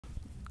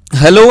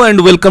Hello and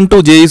welcome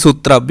to JEE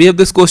Sutra. We have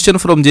this question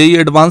from JEE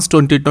Advanced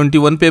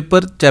 2021 paper,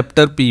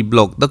 chapter P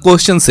block. The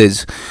question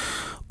says,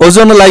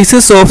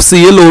 ozonolysis of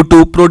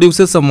ClO2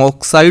 produces some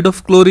oxide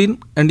of chlorine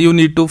and you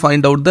need to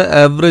find out the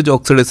average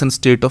oxidation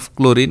state of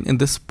chlorine in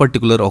this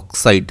particular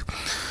oxide.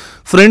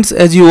 Friends,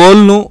 as you all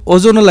know,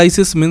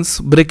 ozonolysis means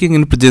breaking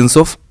in presence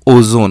of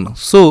ozone.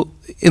 So,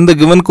 in the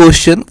given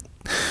question,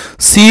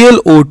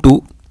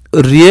 ClO2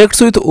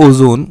 reacts with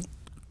ozone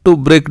to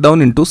break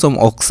down into some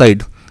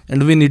oxide.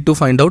 And we need to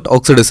find out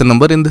oxidation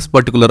number in this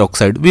particular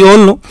oxide. We all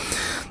know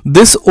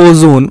this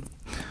ozone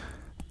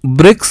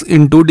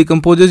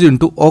decomposes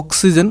into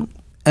oxygen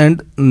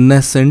and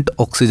nascent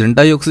oxygen,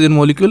 dioxygen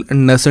molecule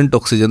and nascent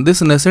oxygen.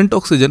 This nascent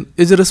oxygen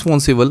is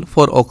responsible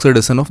for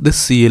oxidation of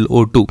this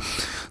ClO2.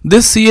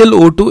 This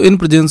ClO2 in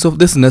presence of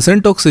this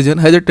nascent oxygen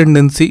has a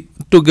tendency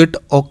to get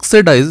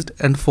oxidized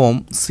and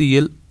form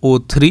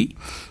ClO3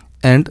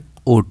 and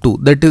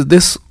O2. That is,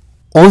 this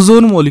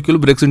ozone molecule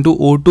breaks into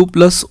O2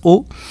 plus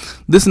O.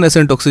 This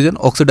nascent oxygen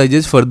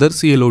oxidizes further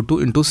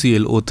ClO2 into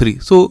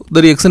ClO3. So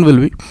the reaction will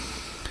be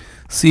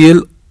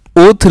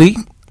ClO3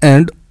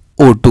 and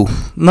O2.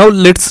 Now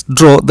let's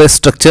draw the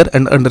structure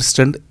and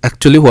understand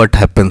actually what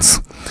happens.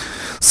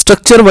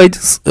 Structure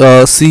wise,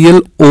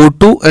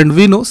 ClO2, and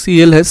we know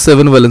Cl has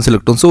 7 valence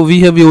electrons. So we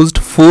have used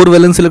 4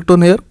 valence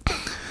electron here,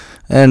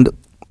 and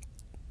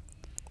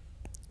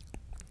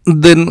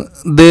then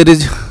there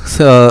is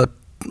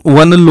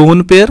one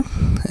lone pair,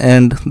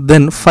 and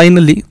then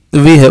finally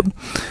we have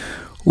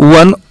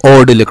one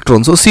odd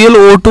electron. So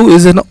ClO2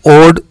 is an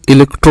odd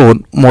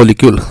electron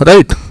molecule,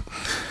 right?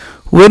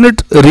 When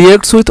it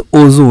reacts with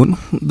ozone,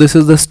 this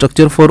is the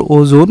structure for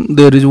ozone.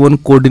 There is one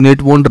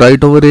coordinate bond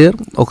right over here.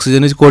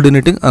 Oxygen is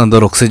coordinating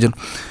another oxygen.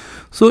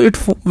 So it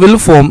will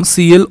form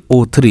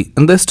ClO3,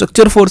 and the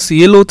structure for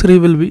ClO3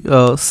 will be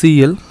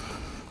ClO3,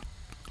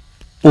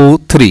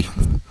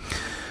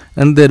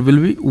 and there will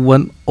be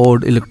one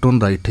odd electron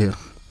right here.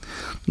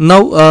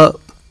 Now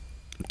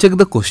check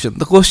the question.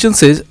 The question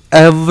says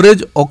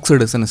average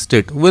oxidation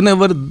state.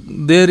 Whenever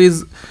there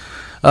is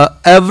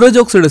average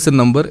oxidation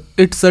number,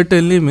 it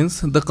certainly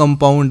means the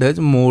compound has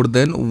more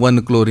than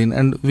one chlorine,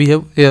 and we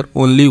have here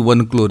only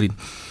one chlorine.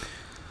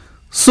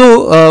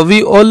 So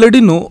we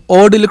already know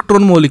odd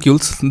electron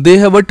molecules, they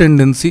have a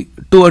tendency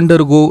to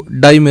undergo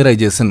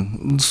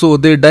dimerization. So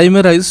they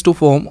dimerize to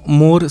form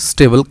more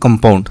stable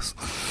compounds.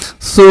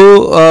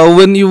 So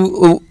when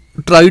you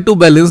try to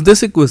balance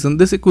this equation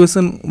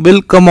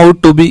will come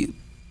out to be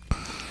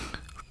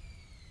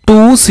 2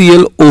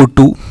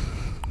 ClO2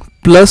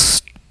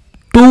 plus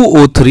 2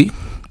 O3.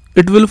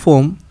 It will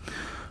form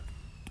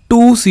 2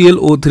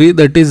 ClO3,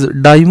 that is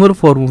dimer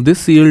form of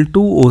this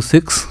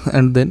Cl2O6,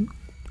 and then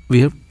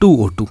we have 2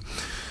 O2.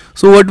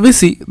 So what we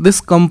see,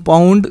 this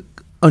compound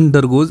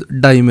undergoes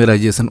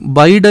dimerization.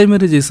 By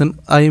dimerization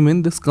I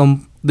mean this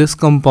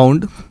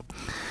compound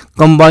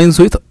combines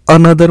with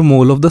another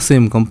mole of the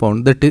same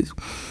compound. That is,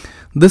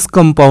 this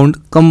compound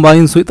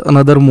combines with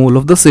another mole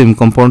of the same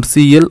compound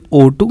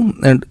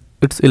ClO2 and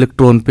its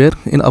electron pair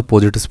in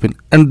opposite spin,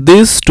 and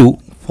these two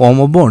form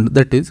a bond.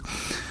 That is,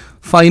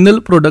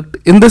 final product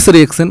in this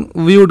reaction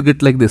we would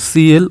get like this: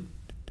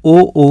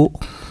 ClOO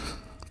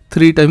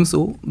 3 times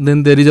O,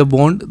 then there is a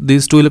bond,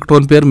 these two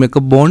electron pair make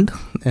a bond,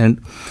 and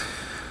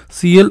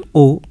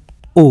ClOO,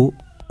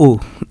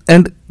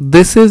 and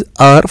this is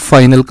our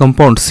final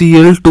compound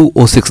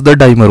Cl2O6, the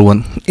dimer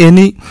one.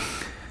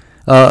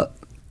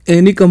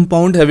 Any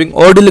compound having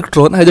odd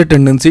electron has a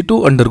tendency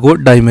to undergo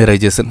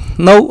dimerization.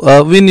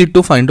 Now we need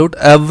to find out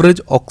average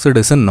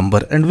oxidation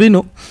number, and we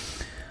know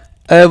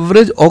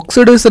average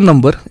oxidation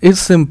number is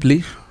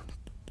simply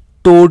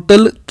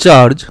total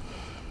charge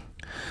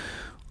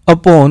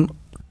upon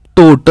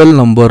total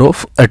number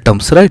of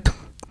atoms, right?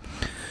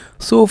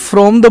 So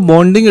from the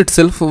bonding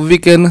itself we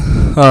can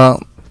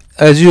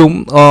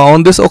assume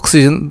on this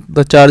oxygen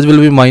the charge will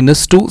be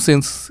 -2,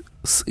 since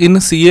in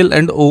Cl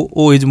and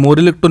O is more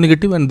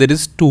electronegative and there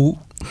is 2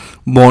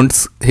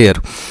 bonds here.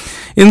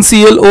 In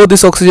ClO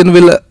this oxygen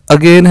will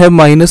again have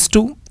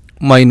 -2,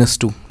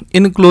 -2.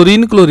 In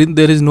chlorine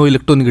there is no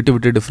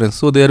electronegativity difference,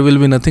 so there will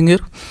be nothing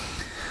here.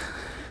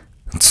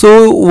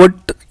 So what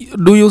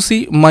do you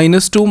see?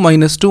 -2,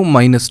 -2,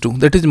 -2,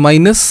 that is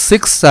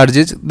 -6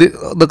 charges.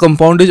 The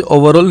compound is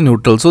overall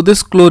neutral, so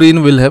this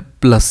chlorine will have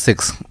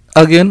 +6.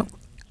 Again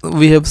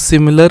we have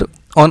similar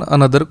on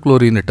another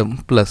chlorine atom,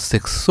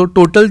 +6. So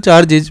total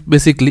charge is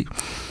basically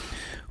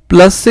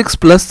 +6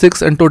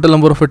 +6, and total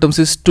number of atoms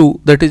is 2.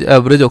 That is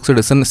average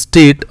oxidation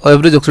state.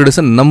 Average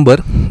oxidation number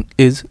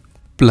is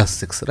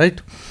 +6,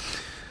 right?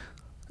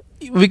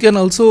 We can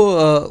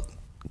also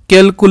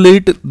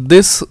calculate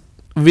this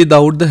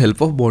without the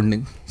help of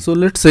bonding. So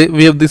let's say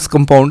we have this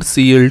compound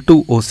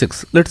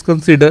Cl2O6. Let's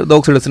consider the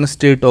oxidation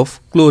state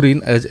of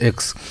chlorine as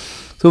X.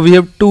 So we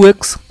have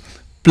 2X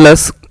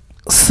plus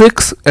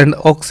 6, and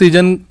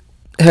oxygen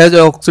has an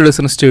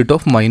oxidation state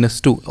of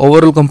 -2.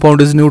 Overall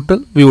compound is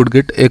neutral. We would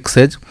get X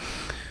as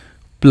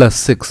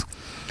 +6.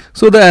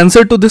 So the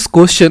answer to this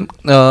question,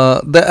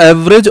 the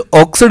average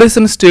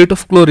oxidation state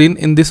of chlorine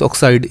in this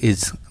oxide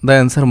is, the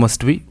answer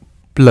must be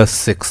plus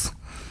 6.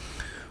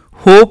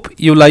 Hope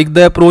you like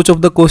the approach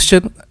of the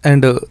question,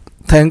 and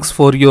thanks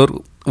for your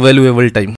valuable time.